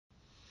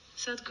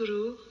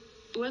Sadhguru,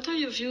 what are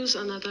your views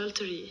on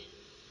adultery?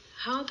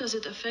 How does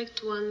it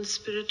affect one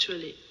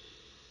spiritually?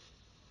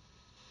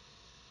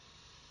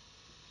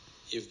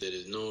 If there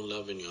is no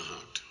love in your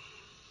heart,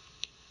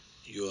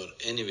 you are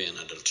anyway an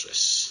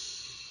adulteress.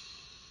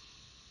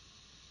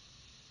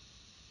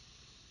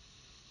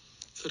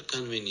 For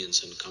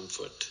convenience and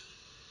comfort,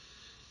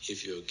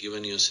 if you have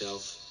given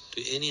yourself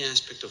to any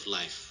aspect of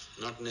life,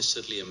 not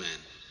necessarily a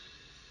man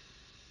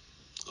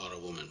or a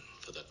woman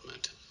for that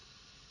matter,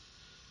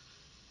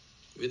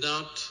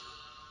 without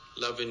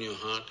love in your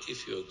heart,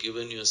 if you have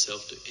given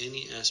yourself to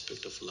any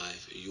aspect of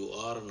life, you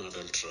are an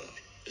adulterer,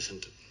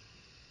 isn't it?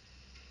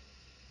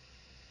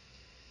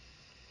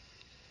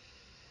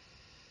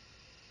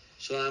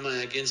 So am I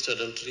against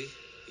adultery?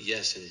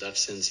 Yes, in that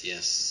sense,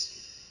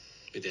 yes,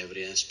 with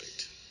every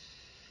aspect.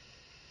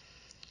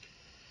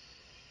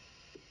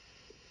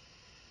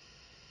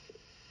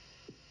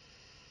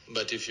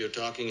 But if you're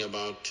talking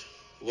about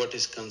what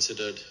is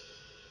considered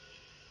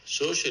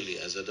socially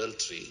as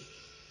adultery,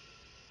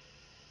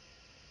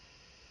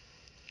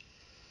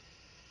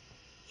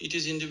 it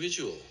is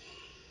individual.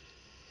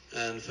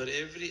 And for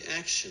every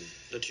action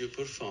that you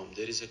perform,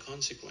 there is a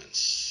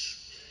consequence.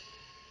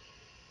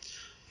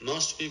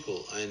 Most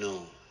people I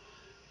know,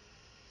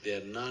 they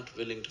are not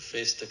willing to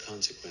face the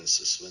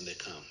consequences when they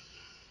come.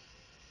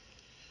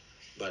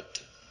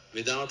 But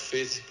without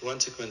facing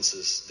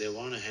consequences, they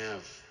want to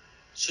have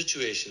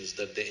situations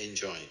that they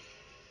enjoy.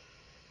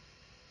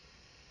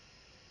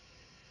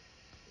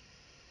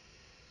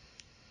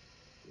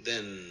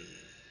 Then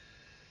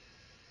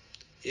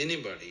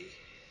anybody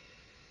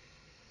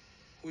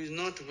who is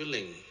not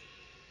willing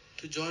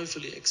to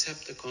joyfully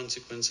accept the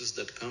consequences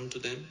that come to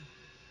them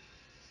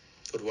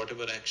for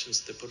whatever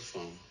actions they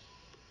perform,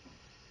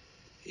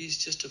 he is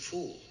just a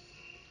fool.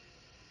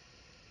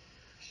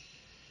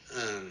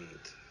 And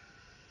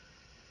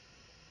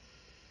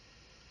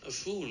a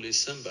fool is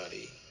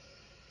somebody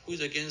who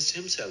is against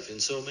himself in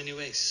so many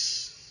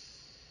ways.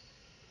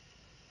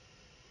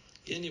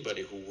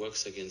 Anybody who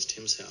works against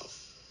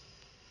himself,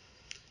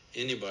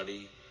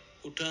 anybody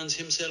who turns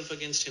himself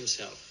against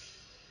himself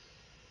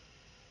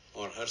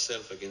or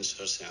herself against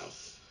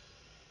herself,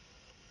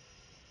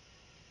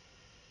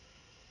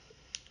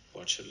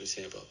 what shall we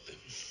say about them?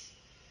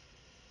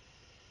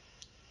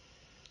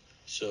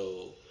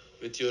 So,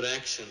 with your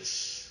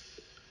actions,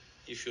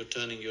 if you're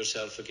turning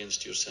yourself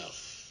against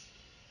yourself,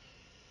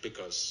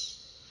 because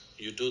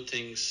you do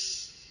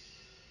things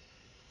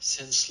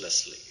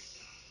senselessly,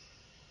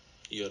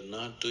 you're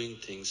not doing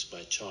things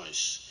by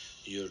choice,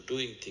 you're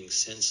doing things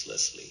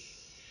senselessly,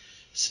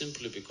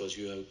 simply because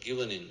you have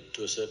given in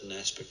to a certain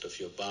aspect of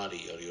your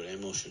body or your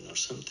emotion or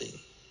something,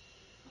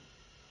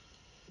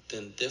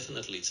 then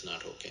definitely it's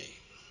not okay.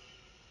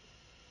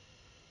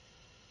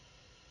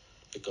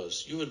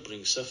 Because you will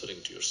bring suffering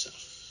to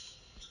yourself.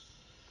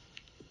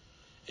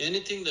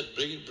 Anything that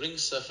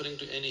brings suffering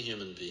to any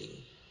human being,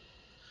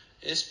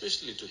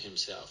 especially to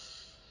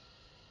himself,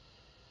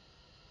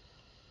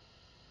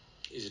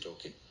 is it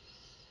okay?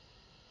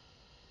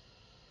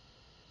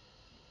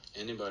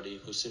 Anybody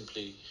who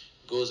simply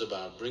goes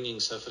about bringing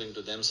suffering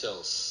to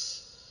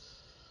themselves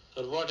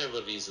for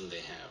whatever reason they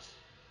have,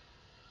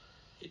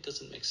 it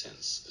doesn't make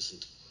sense,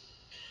 isn't it?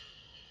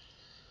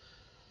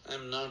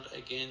 I'm not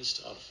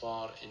against or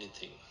for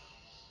anything.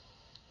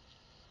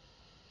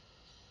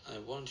 I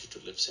want you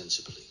to live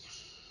sensibly.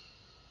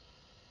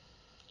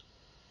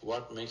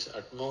 What makes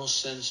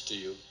utmost sense to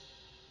you,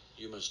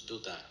 you must do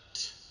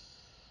that.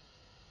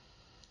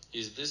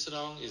 Is this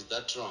wrong? Is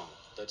that wrong?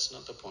 That's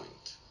not the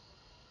point.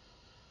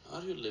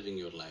 Are you living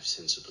your life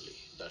sensibly?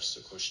 That's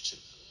the question.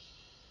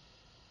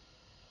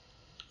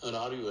 Or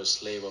are you a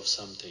slave of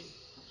something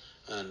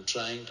and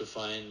trying to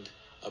find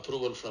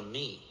approval from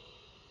me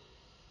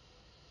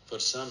for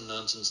some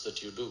nonsense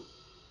that you do?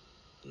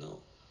 No.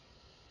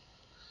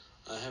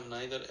 I have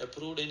neither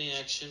approved any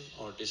action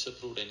or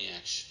disapproved any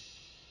action.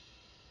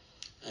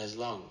 As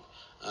long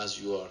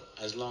as you're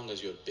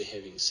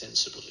behaving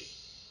sensibly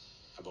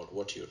about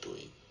what you're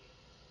doing.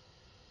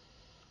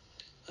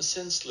 A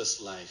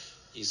senseless life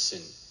is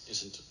sin,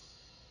 isn't it?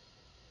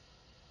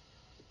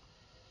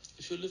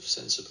 If you live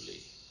sensibly,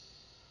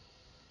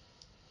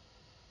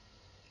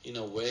 in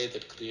a way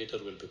that Creator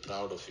will be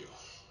proud of you,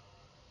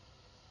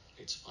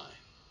 it's fine.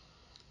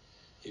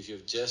 If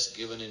you've just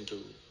given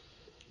into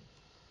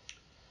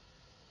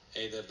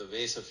either the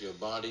ways of your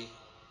body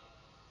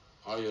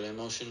or your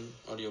emotion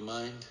or your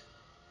mind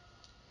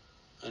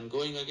and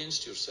going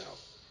against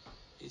yourself,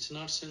 it's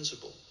not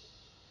sensible.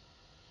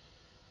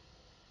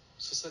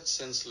 So such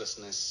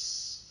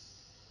senselessness,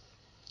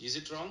 is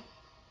it wrong?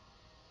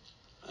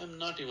 I'm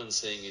not even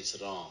saying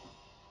it's wrong,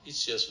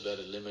 it's just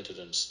very limited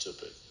and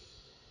stupid.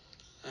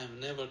 I have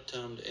never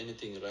termed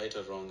anything right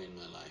or wrong in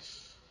my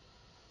life.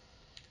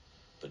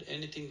 But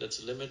anything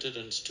that's limited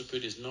and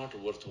stupid is not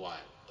worthwhile,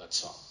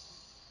 that's all.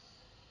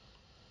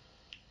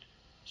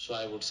 So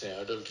I would say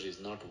adultery is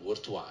not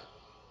worthwhile.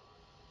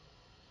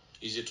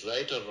 Is it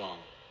right or wrong?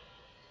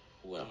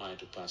 Who am I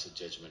to pass a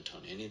judgment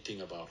on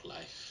anything about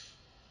life?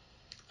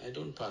 I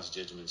don't pass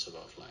judgments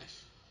about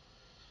life.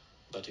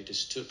 but it is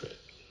stupid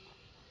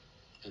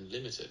and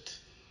limited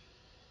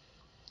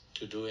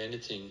to do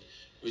anything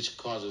which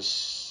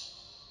causes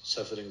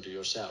suffering to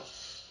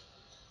yourself.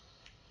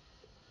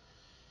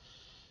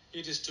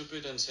 It is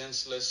stupid and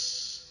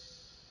senseless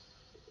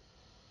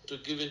to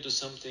give in to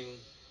something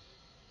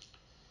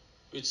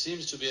which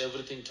seems to be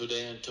everything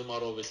today and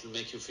tomorrow which will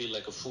make you feel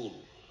like a fool,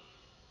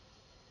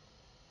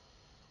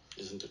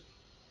 isn't it?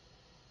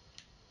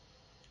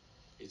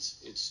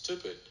 It's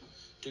stupid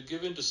to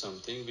give in to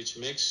something which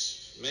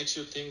makes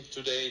you think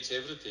today it's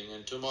everything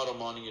and tomorrow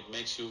morning it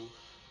makes you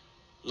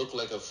look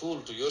like a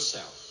fool to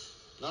yourself,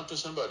 not to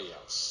somebody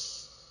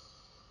else.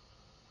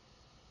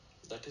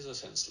 That is a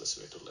senseless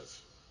way to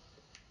live.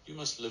 You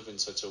must live in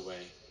such a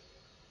way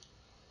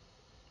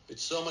with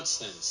so much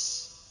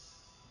sense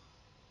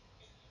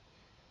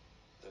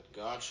that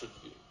God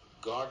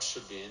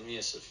should be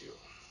envious of you.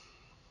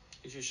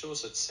 If you show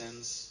such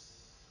sense,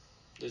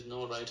 there's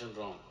no right and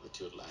wrong with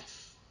your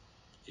life.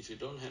 If you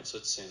don't have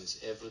such sense,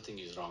 everything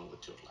is wrong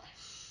with your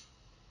life.